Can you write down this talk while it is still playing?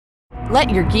Let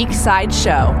your geek side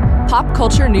show. Pop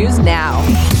culture news now.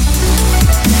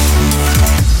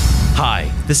 Hi,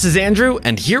 this is Andrew,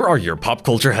 and here are your pop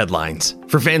culture headlines.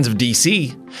 For fans of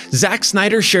DC, Zack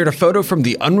Snyder shared a photo from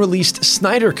the unreleased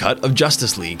Snyder Cut of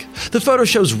Justice League. The photo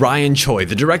shows Ryan Choi,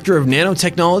 the director of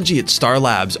nanotechnology at Star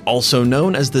Labs, also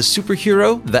known as the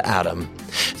superhero The Atom.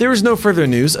 There is no further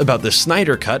news about the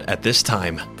Snyder Cut at this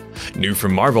time. New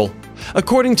from Marvel.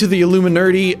 According to the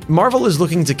Illuminati, Marvel is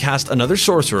looking to cast another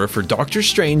sorcerer for Doctor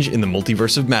Strange in the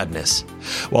Multiverse of Madness.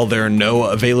 While there are no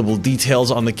available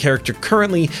details on the character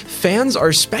currently, fans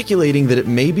are speculating that it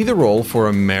may be the role for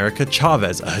America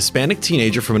Chavez, a Hispanic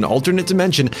teenager from an alternate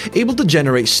dimension able to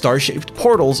generate star-shaped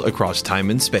portals across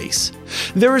time and space.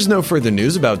 There is no further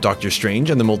news about Doctor Strange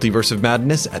and the Multiverse of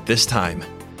Madness at this time.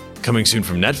 Coming soon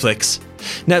from Netflix.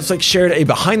 Netflix shared a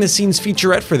behind-the-scenes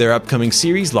featurette for their upcoming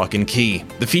series, Lock and Key.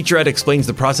 The featurette explains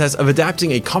the process of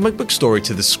adapting a comic book story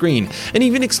to the screen, and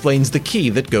even explains the key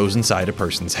that goes inside a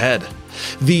person's head.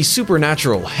 The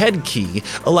supernatural head key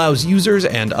allows users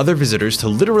and other visitors to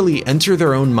literally enter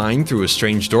their own mind through a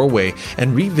strange doorway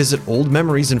and revisit old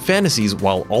memories and fantasies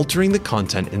while altering the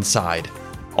content inside.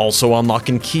 Also on Lock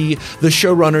and Key, the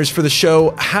showrunners for the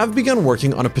show have begun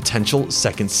working on a potential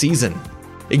second season.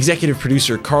 Executive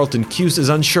producer Carlton Cuse is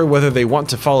unsure whether they want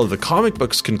to follow the comic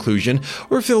book's conclusion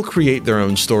or if they'll create their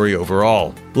own story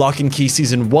overall. Lock and Key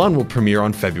Season 1 will premiere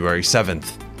on February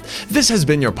 7th. This has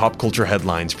been your Pop Culture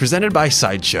Headlines, presented by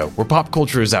Sideshow, where pop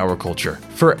culture is our culture.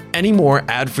 For any more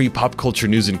ad-free pop culture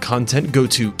news and content, go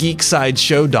to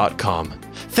geeksideshow.com.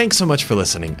 Thanks so much for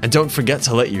listening, and don't forget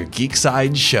to let your geek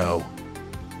side show.